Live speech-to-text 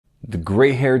The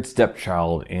gray-haired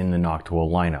stepchild in the Noctua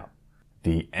lineup,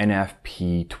 the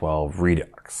NF-P12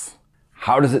 Redux.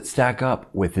 How does it stack up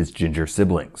with its ginger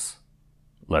siblings?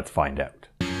 Let's find out.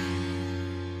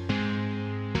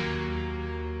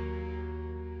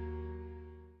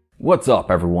 What's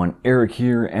up everyone, Eric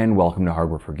here and welcome to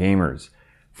Hardware for Gamers.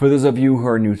 For those of you who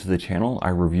are new to the channel,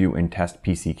 I review and test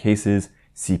PC cases,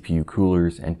 CPU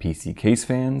coolers, and PC case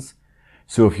fans.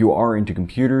 So if you are into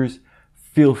computers,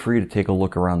 feel free to take a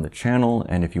look around the channel,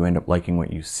 and if you end up liking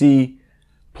what you see,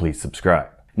 please subscribe.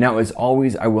 Now, as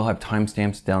always, I will have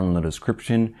timestamps down in the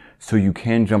description, so you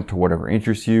can jump to whatever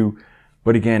interests you.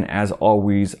 But again, as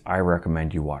always, I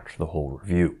recommend you watch the whole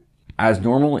review. As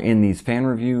normal in these fan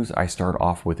reviews, I start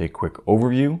off with a quick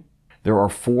overview. There are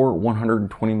 4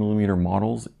 120mm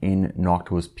models in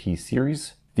Noctua's P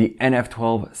series. The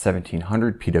NF-12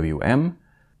 1700 PWM,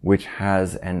 which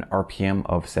has an RPM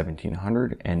of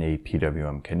 1700 and a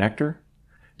PWM connector.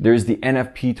 There's the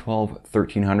NF-P12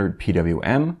 1300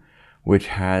 PWM, which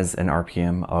has an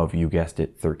RPM of, you guessed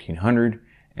it, 1300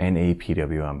 and a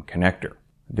PWM connector.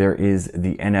 There is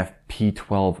the NF-P12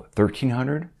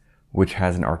 1300, which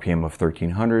has an RPM of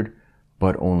 1300,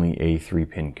 but only a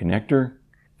 3-pin connector.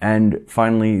 And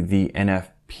finally, the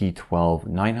NF-P12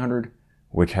 900,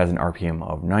 which has an RPM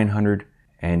of 900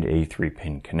 and a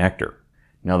 3-pin connector.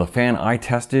 Now, the fan I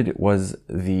tested was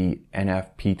the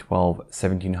NF-P12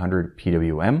 1700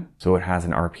 PWM, so it has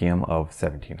an RPM of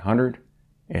 1700.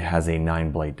 It has a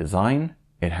 9-blade design.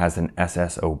 It has an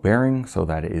SSO bearing, so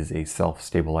that is a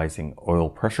self-stabilizing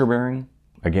oil pressure bearing.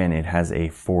 Again, it has a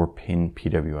 4-pin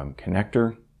PWM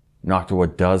connector.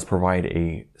 Noctua does provide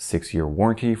a 6-year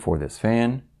warranty for this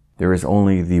fan. There is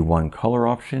only the one color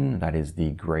option, that is the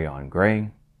gray on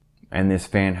gray. And this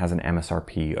fan has an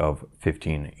MSRP of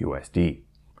 $15 USD.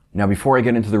 Now, before I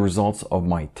get into the results of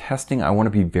my testing, I want to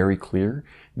be very clear.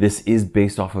 This is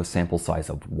based off of a sample size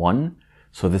of 1.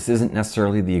 So this isn't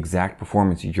necessarily the exact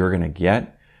performance you're going to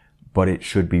get, but it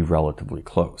should be relatively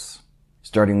close.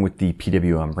 Starting with the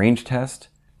PWM range test,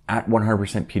 at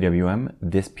 100% PWM,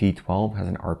 this P12 has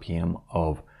an RPM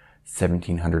of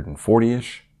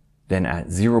 1740-ish. Then at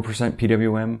 0%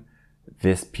 PWM,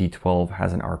 this P12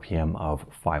 has an RPM of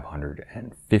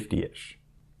 550-ish.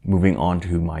 Moving on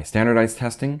to my standardized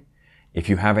testing. If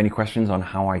you have any questions on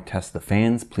how I test the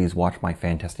fans, please watch my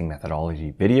fan testing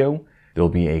methodology video. There'll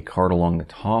be a card along the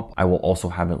top. I will also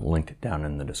have it linked down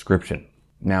in the description.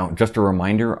 Now, just a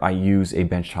reminder, I use a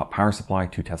benchtop power supply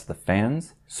to test the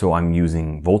fans. So I'm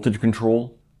using voltage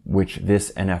control, which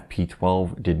this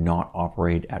NF-P12 did not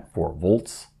operate at 4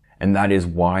 volts. And that is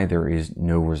why there is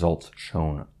no results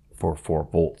shown for 4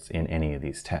 volts in any of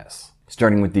these tests.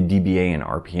 Starting with the dBA and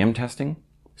RPM testing.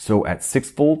 So at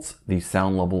 6 volts, the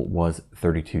sound level was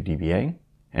 32 dBA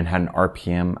and had an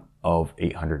RPM of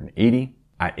 880.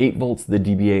 At 8 volts, the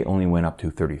dBA only went up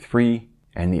to 33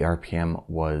 and the RPM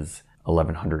was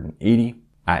 1180.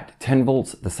 At 10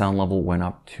 volts, the sound level went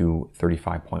up to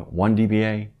 35.1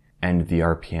 dBA and the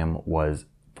RPM was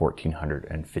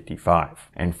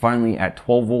 1455. And finally, at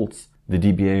 12 volts, the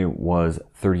dBA was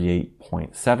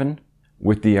 38.7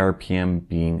 with the RPM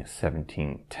being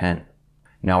 1710.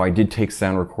 Now, I did take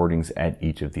sound recordings at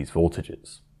each of these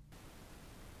voltages.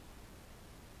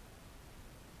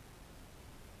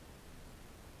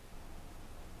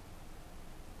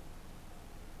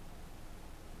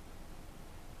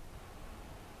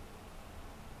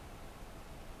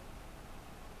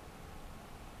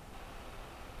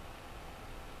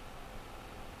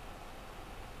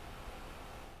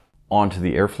 On to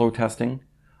the airflow testing.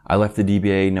 I left the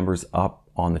dBA numbers up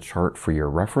on the chart for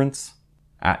your reference.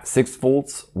 At 6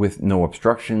 volts with no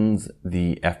obstructions,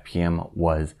 the FPM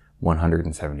was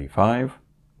 175.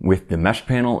 With the mesh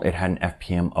panel, it had an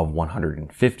FPM of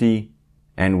 150.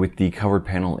 And with the covered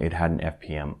panel, it had an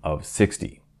FPM of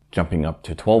 60. Jumping up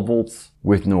to 12 volts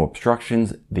with no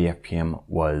obstructions, the FPM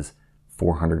was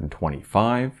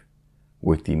 425.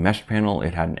 With the mesh panel,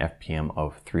 it had an FPM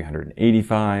of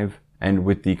 385. And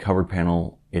with the covered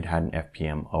panel, it had an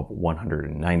FPM of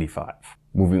 195.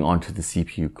 Moving on to the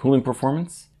CPU cooling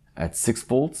performance. At 6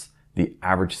 volts, the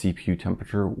average CPU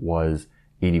temperature was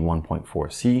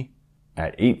 81.4 C.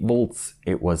 At 8 volts,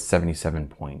 it was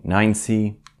 77.9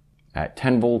 C. At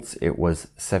 10 volts, it was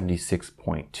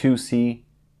 76.2 C.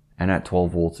 And at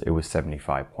 12 volts, it was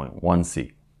 75.1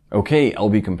 C. Okay, I'll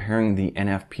be comparing the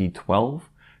NF-P12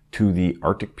 to the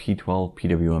Arctic P12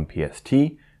 PWM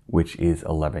PST, which is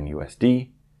 11 USD,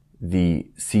 the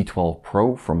C12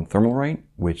 Pro from Thermalright,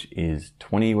 which is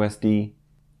 20 USD,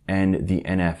 and the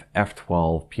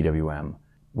NF-F12 PWM,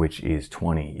 which is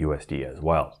 20 USD as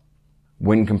well.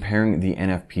 When comparing the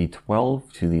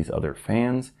NF-P12 to these other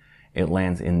fans, it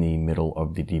lands in the middle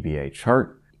of the dBA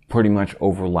chart, pretty much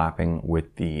overlapping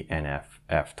with the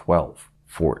NF-P12.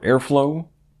 For airflow,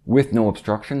 with no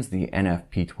obstructions, the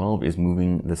NF-P12 is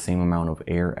moving the same amount of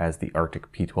air as the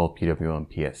Arctic P12 PWM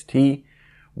PST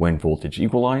when voltage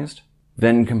equalized.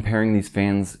 Then comparing these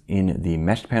fans in the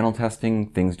meshed panel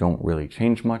testing, things don't really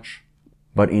change much.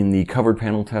 But in the covered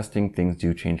panel testing, things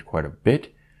do change quite a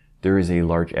bit. There is a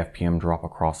large FPM drop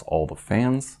across all the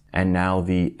fans. And now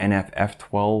the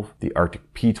NF-P12, the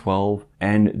Arctic P12,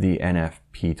 and the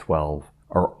NF-P12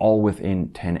 are all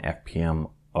within 10 FPM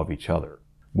of each other.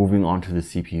 Moving on to the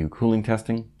CPU cooling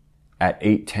testing. At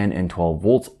 8, 10, and 12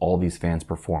 volts, all these fans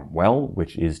perform well,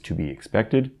 which is to be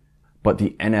expected. But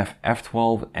the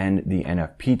NF-P12 and the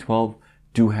NF-P12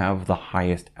 do have the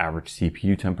highest average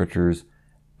CPU temperatures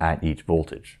at each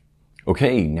voltage.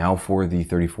 Okay, now for the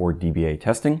 34 dBA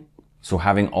testing. So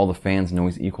having all the fans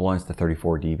noise equalized to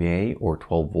 34 dBA or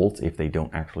 12 volts if they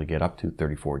don't actually get up to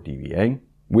 34 dBA.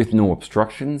 With no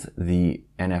obstructions, the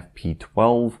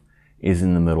NF-P12 is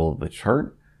in the middle of the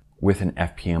chart with an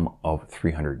FPM of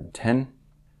 310.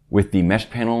 With the mesh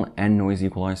panel and noise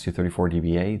equalized to 34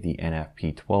 dBA, the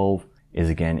NF-P12 is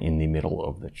again in the middle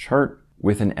of the chart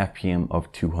with an FPM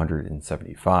of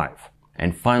 275.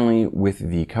 And finally, with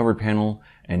the covered panel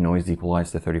and noise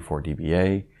equalized to 34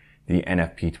 dBA, the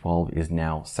NF-P12 is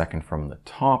now second from the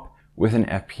top with an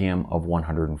FPM of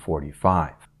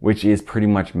 145, which is pretty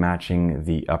much matching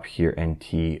the up here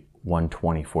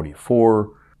NT12044,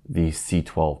 the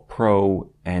C12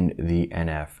 Pro, and the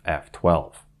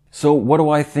NF-P12. So what do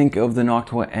I think of the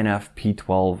Noctua NF-P12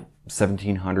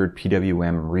 1700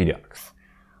 PWM Redux?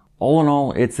 All in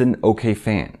all, it's an okay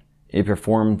fan. It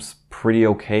performs pretty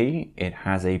okay. It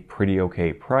has a pretty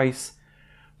okay price.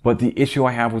 But the issue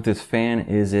I have with this fan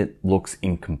is it looks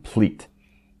incomplete.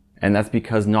 And that's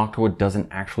because Noctua doesn't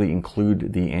actually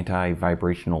include the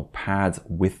anti-vibrational pads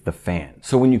with the fan.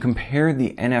 So when you compare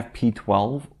the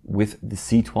NF-P12 with the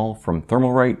C12 from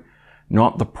Thermalright,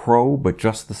 not the Pro, but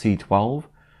just the C12,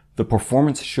 the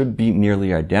performance should be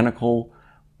nearly identical,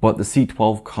 but the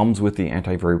C12 comes with the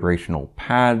anti-vibrational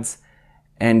pads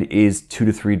and is $2 to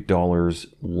 $3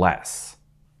 less.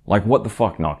 Like, what the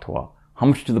fuck, Noctua? How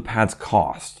much do the pads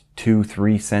cost?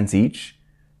 2-3 cents each?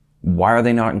 Why are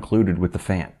they not included with the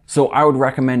fan? So I would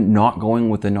recommend not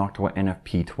going with the Noctua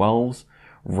NF-P12s.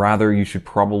 Rather, you should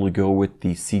probably go with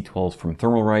the C12s from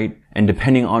Thermalright, and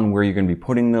depending on where you're going to be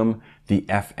putting them, the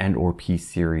F and or P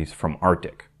series from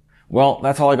Arctic. Well,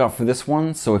 that's all I got for this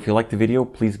one. So if you liked the video,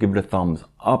 please give it a thumbs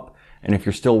up. And if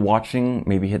you're still watching,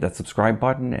 maybe hit that subscribe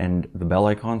button and the bell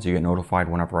icon so you get notified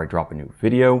whenever I drop a new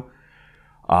video.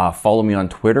 Follow me on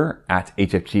Twitter at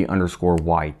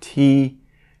HFG_YT.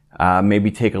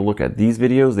 Maybe take a look at these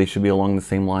videos. They should be along the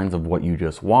same lines of what you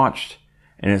just watched.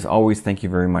 And as always, thank you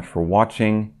very much for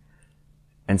watching,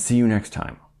 and see you next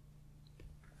time.